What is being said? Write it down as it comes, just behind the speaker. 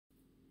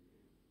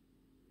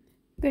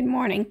Good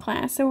morning,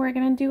 class. So we're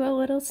going to do a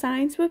little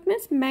Science with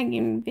Miss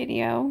Meagan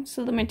video.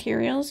 So the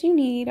materials you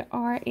need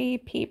are a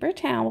paper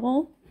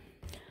towel,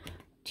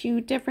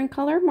 2 different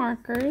color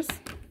markers,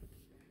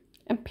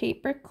 a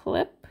paper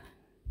clip,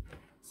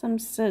 some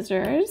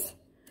scissors,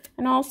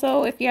 and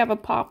also if you have a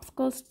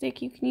popsicle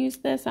stick, you can use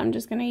this. I'm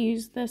just going to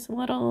use this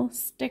little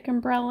stick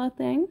umbrella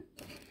thing,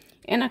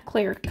 and a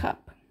clear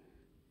cup.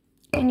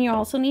 And you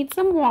also need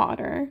some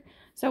water.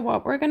 So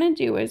what we're going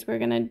to do is we're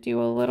going to do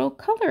a little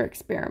color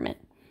experiment.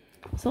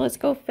 So let's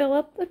go fill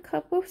up the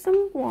cup with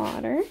some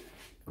water.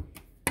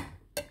 I'm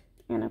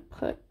going to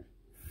put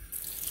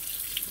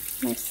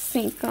my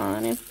sink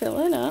on and fill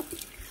it up.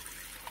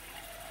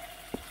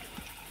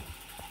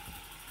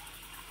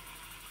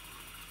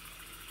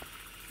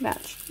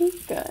 That should be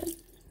good.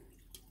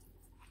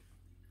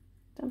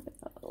 Dump it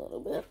up a little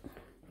bit.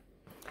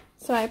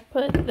 So I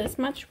put this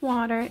much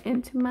water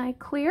into my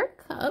clear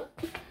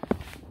cup.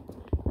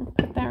 I'll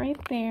put that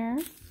right there.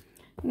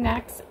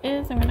 Next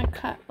is I'm going to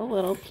cut a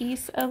little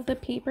piece of the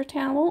paper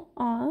towel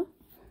off.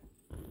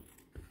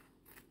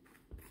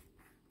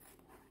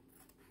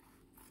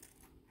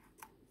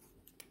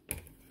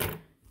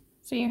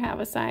 So you have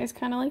a size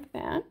kind of like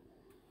that.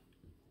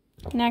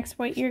 Next,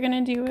 what you're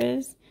going to do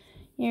is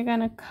you're going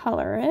to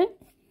color it.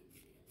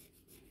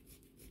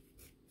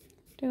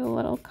 Do a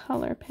little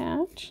color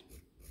patch.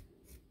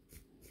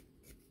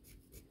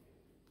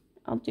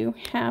 I'll do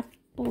half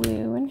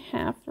blue and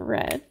half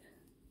red.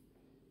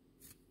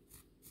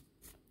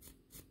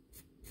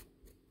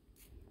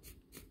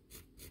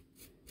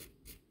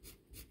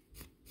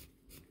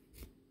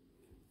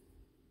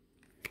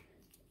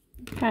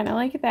 Kind of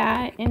like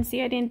that. And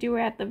see, I didn't do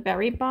it at the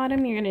very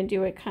bottom. You're going to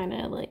do it kind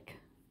of like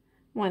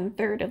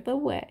 1/3 of the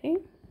way.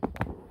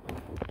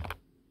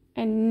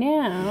 And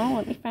now,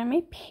 let me find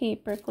my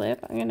paper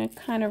clip. I'm going to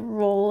kind of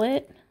roll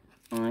it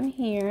on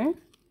here.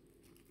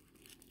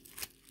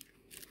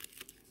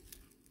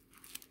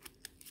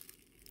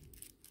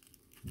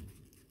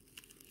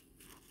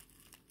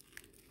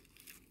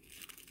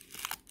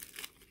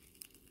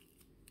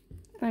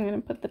 I'm going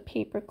to put the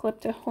paper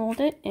clip to hold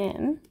it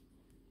in.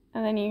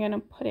 And then you're going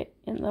to put it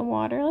in the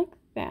water like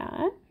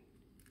that.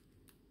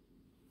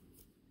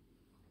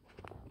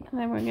 And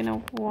then we're going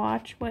to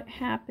watch what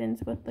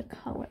happens with the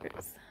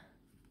colors.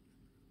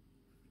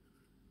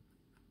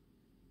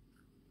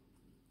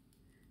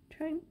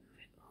 Try and move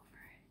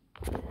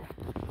it over.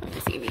 Let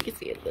me see if you can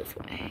see it this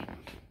way.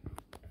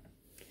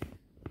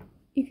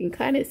 You can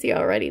kind of see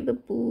already the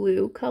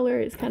blue color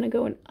is kind of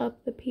going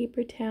up the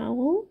paper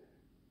towel.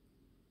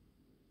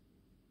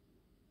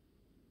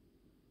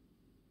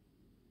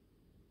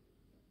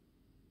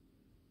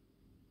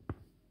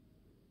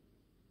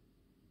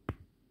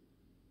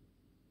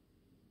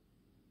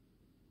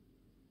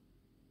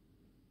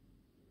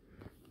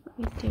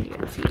 Let me stand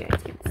here so you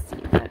guys can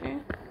see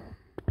better.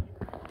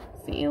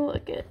 See,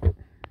 look at.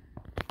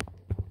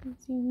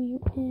 Zoom you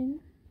in.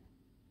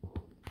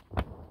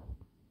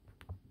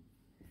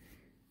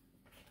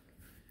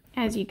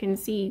 As you can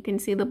see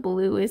the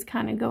blue is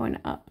kind of going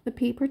up the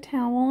paper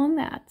towel on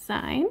that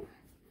side.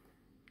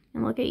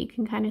 And look at, you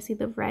can kind of see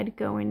the red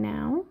going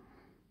now.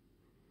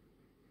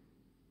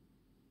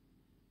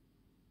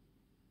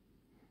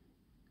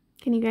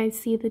 Can you guys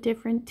see the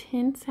different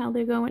tints, how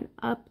they're going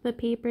up the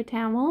paper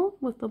towel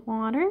with the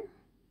water?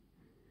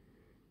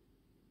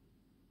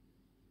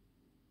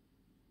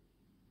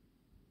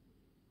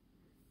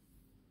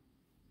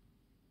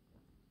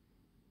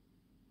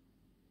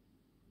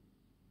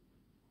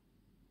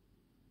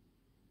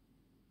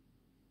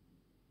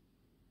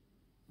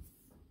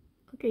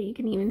 Okay, you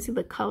can even see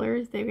the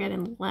colors, they're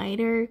getting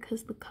lighter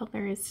because the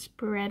color is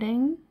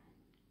spreading.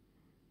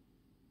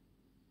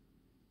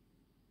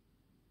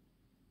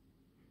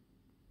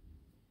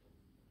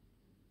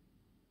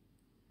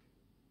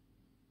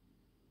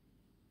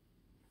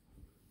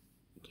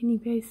 Can you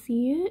guys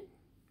see it?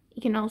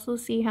 You can also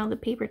see how the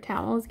paper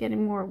towel is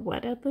getting more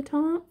wet at the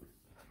top.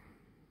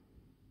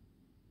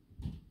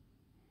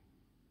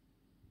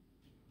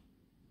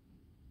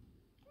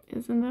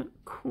 Isn't that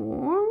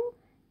cool?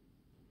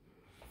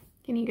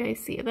 Can you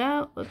guys see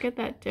that? Look at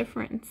that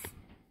difference.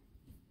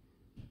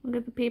 Look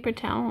at the paper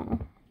towel.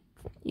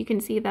 You can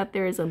see that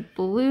there's a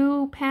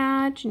blue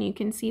patch and you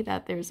can see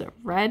that there's a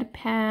red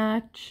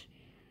patch.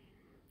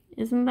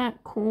 Isn't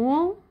that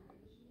cool?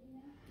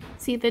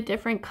 See the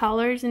different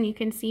colors, and you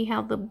can see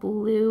how the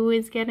blue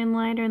is getting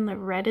lighter and the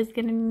red is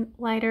getting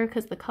lighter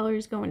because the color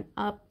is going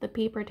up the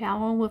paper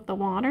towel with the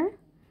water.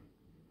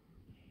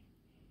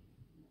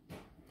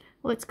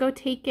 Let's go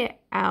take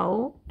it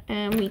out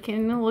and we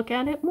can look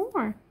at it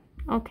more.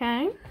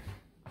 Okay,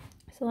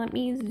 so let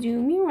me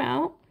zoom you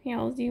out. Here,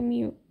 I'll zoom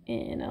you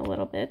in a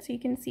little bit so you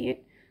can see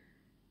it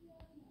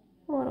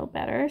a little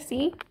better.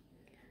 See,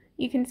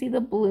 you can see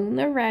the blue and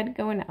the red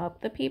going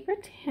up the paper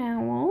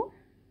towel.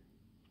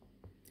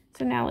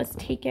 So now let's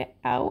take it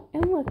out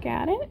and look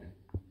at it.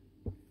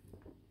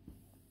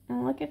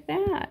 And look at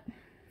that.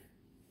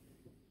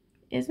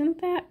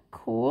 Isn't that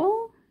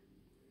cool?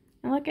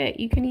 And look at,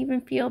 you can even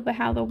feel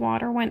how the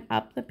water went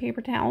up the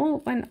paper towel.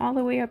 It went all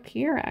the way up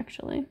here,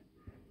 actually.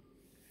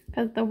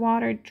 because the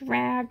water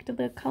dragged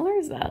the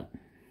colors up.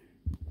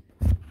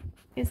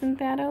 Isn't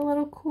that a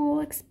little cool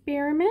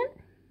experiment?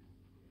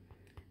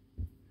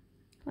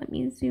 Let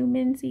me zoom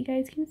in so you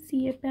guys can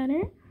see it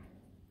better.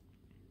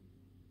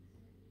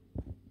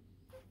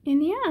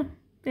 And yeah,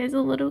 there's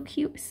a little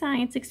cute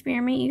science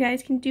experiment you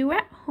guys can do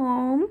at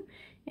home.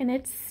 And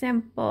it's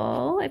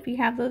simple if you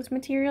have those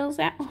materials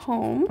at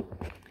home.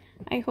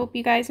 I hope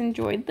you guys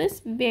enjoyed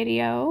this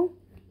video.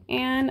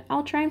 And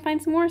I'll try and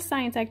find some more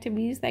science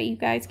activities that you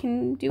guys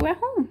can do at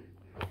home.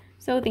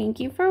 So thank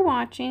you for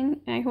watching,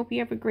 and I hope you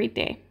have a great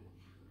day.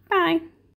 Bye.